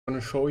I'm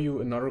going to show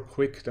you another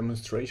quick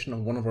demonstration of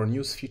one of our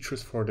newest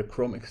features for the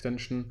Chrome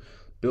extension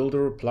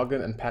builder,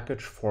 plugin, and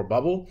package for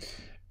Bubble.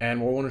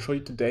 And what I want to show you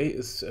today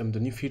is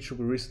the new feature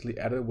we recently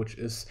added, which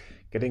is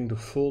getting the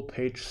full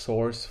page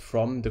source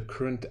from the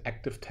current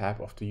active tab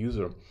of the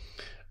user.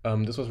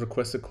 This was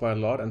requested quite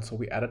a lot, and so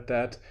we added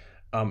that.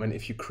 And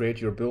if you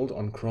create your build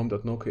on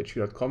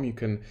chrome.nocode.com, you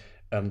can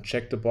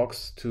check the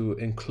box to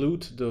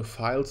include the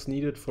files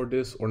needed for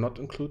this or not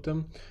include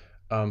them.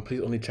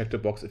 Please only check the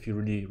box if you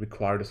really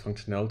require this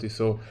functionality.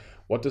 So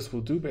what this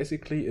will do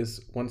basically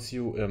is once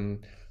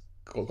you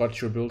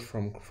got your build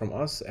from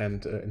us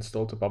and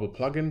installed the Bubble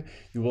plugin,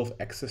 you will have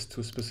access to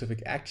a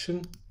specific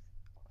action,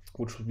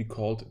 which will be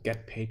called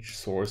Get Page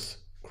Source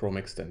Chrome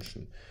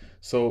extension.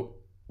 So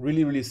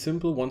really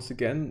simple. Once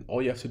again,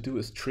 all you have to do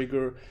is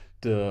trigger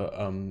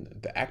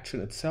the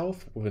action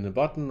itself within a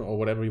button or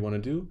whatever you want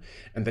to do,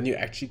 and then you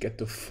actually get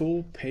the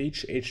full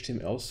page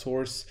HTML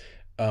source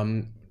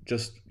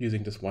just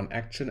using this one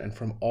action, and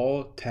from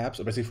all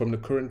tabs, or basically from the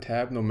current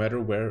tab, no matter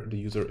where the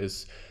user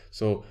is.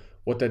 So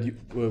what that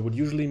would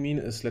usually mean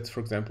is, let's for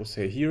example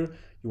say here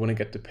you want to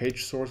get the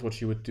page source. What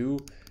you would do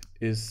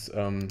is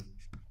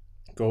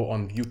go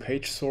on view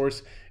page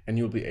source, and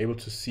you'll be able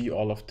to see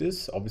all of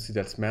this. Obviously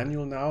that's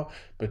manual now,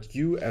 but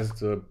you as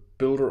the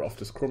builder of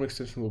this Chrome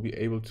extension will be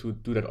able to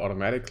do that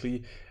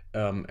automatically,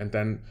 and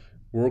then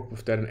work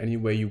with that in any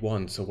way you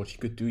want. So what you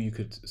could do, you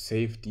could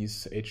save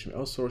these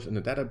HTML source in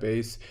the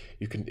database.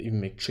 You can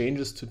even make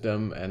changes to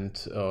them and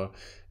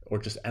or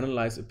just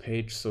analyze a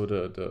page. So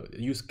the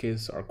use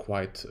cases are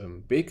quite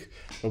big,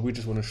 but we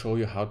just want to show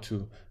you how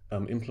to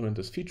implement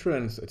this feature,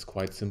 and it's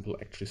quite simple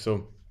actually.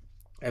 So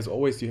as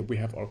always, we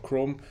have our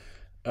Chrome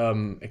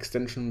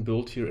extension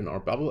built here in our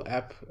Bubble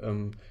app.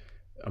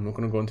 I'm not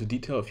going to go into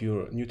detail. If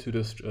you're new to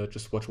this,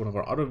 just watch one of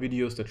our other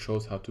videos that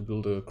shows how to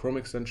build a Chrome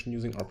extension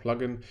using our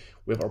plugin.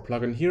 We have our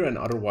plugin here, and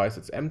otherwise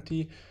it's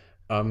empty.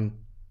 And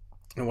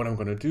what I'm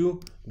going to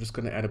do, I'm just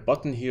going to add a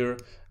button here,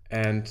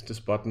 and this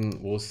button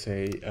will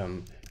say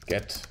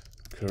get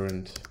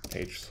current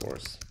page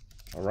source.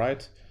 All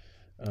right,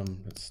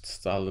 let's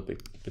style a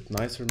bit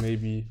nicer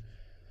maybe.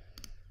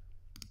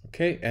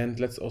 Okay, and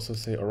let's also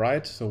say all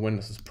right. So when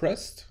this is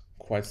pressed,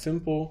 quite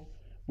simple.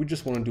 We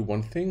just want to do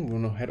one thing. We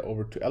want to head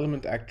over to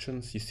element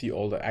actions. You see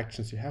all the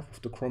actions you have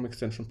with the Chrome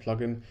extension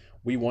plugin.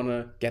 We want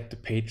to get the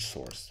page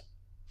source.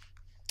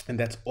 And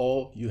that's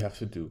all you have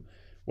to do.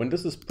 When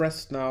this is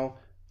pressed now,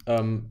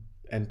 and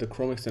the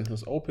Chrome extension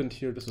is opened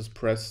here, this is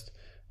pressed,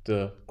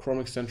 the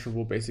Chrome extension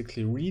will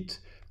basically read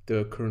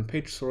the current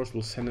page source,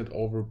 will send it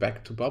over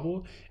back to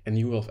Bubble, and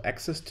you will have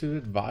access to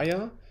it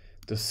via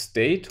the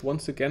state,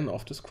 once again,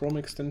 of this Chrome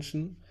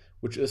extension,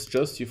 which is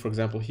just you. For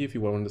example, here, if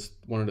you want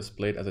to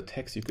display it as a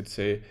text, you could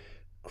say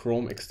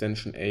Chrome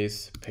extension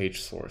A's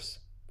page source.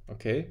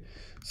 Okay,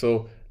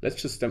 so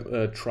let's just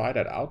try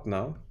that out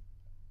now,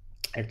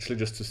 actually,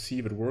 just to see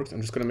if it works. I'm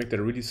just going to make that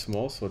really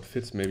small so it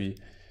fits maybe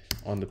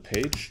on the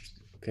page.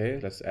 Okay,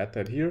 let's add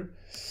that here,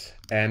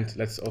 and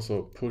let's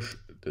also push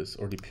this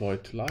or deploy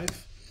it to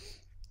live.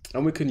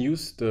 And we can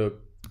use the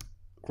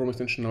Chrome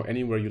extension now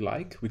anywhere you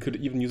like. We could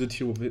even use it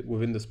here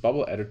within this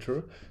Bubble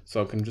editor.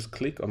 So I can just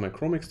click on my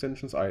Chrome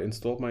extensions. I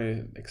installed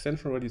my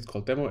extension already. It's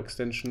called demo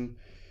extension.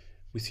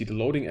 We see the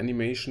loading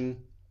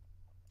animation,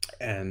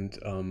 and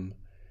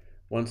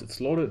once it's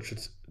loaded, it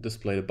should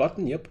display the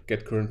button. Yep,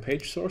 get current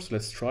page source.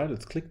 Let's try it.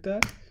 Let's click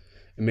that.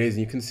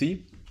 Amazing. You can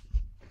see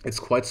it's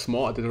quite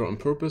small. I did it on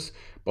purpose,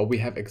 but we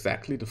have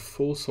exactly the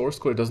full source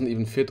code. It doesn't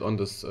even fit on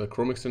this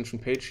Chrome extension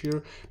page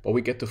here, but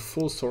we get the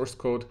full source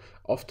code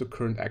of the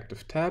current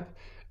active tab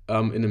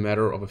in a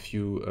matter of a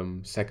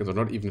few seconds, or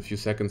not even a few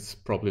seconds,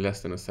 probably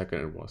less than a second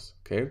it was.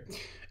 Okay,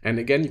 and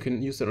again, you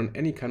can use that on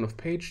any kind of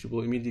page. You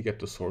will immediately get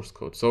the source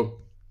code. So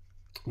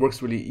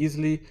works really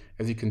easily,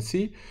 as you can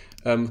see.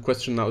 The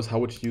question now is, how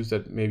would you use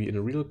that maybe in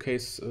a real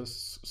case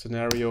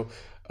scenario?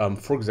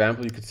 For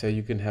example, you could say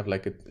you can have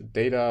like a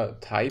data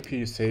type here.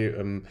 You say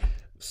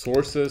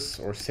sources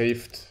or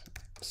saved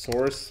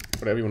source,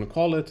 whatever you want to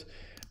call it,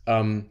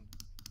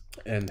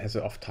 and has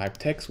a of type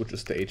text, which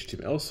is the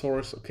HTML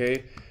source.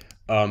 Okay,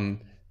 and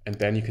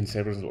then you can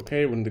say, for example,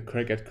 okay, when the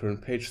get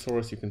current page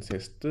source, you can say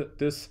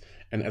this,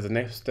 and as a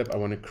next step, I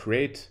want to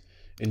create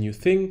a new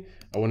thing.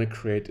 I want to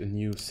create a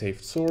new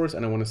saved source,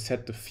 and I want to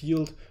set the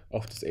field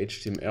of this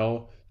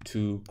HTML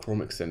to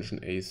Chrome extension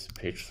A's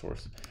page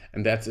source.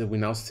 And that's it. We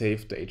now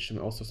save the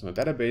HTML source in a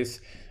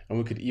database, and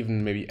we could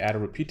even maybe add a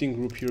repeating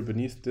group here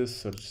beneath this.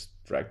 So just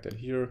drag that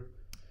here,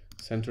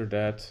 center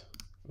that,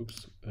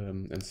 oops,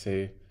 and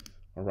say,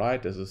 all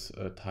right, this is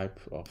a type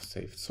of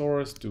saved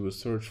source. Do a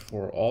search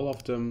for all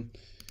of them.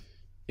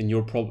 In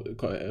your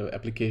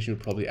application, you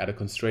probably add a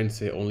constraint,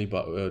 say only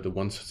by the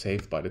ones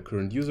saved by the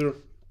current user,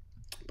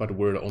 but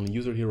we're the only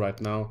user here right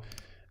now.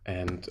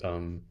 And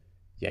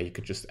yeah, you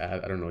could just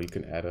add, I don't know, you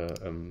can add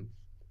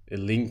a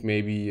link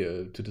maybe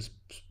to this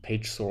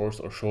page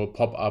source, or show a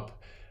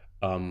pop-up,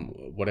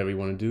 whatever you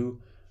want to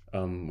do.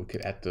 We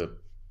could add the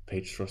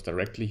page source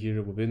directly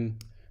here within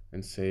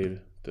and say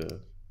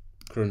the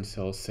current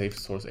cell save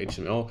source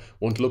HTML.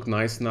 Won't look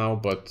nice now,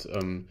 but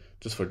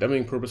just for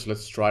demoing purpose,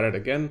 let's try that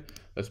again.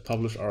 Let's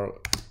publish our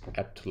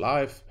app to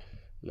live.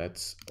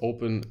 Let's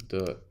open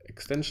the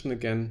extension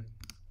again.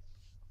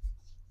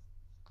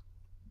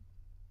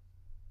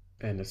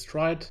 And let's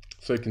try it.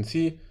 So you can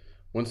see,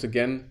 once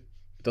again,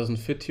 it doesn't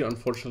fit here,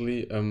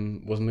 unfortunately.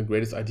 Wasn't the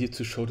greatest idea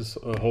to show this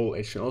whole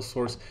HTML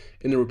source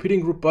in the repeating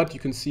group, but you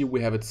can see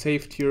we have it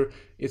saved here.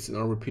 It's in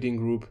our repeating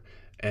group,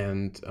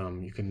 and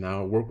you can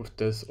now work with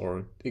this,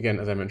 or again,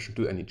 as I mentioned,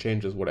 do any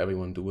changes, whatever you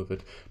want to do with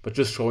it. But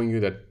just showing you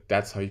that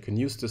that's how you can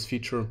use this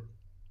feature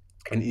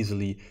and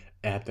easily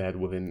add that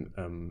within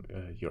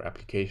your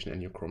application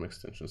and your Chrome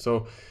extension.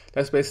 So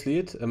that's basically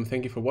it.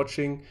 Thank you for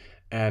watching,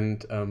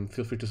 and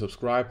feel free to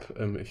subscribe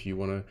if you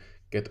want to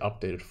get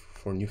updated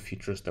for new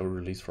features that were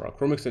released for our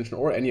Chrome extension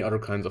or any other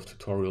kinds of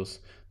tutorials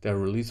that are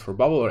released for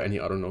Bubble or any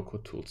other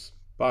no-code tools.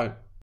 Bye.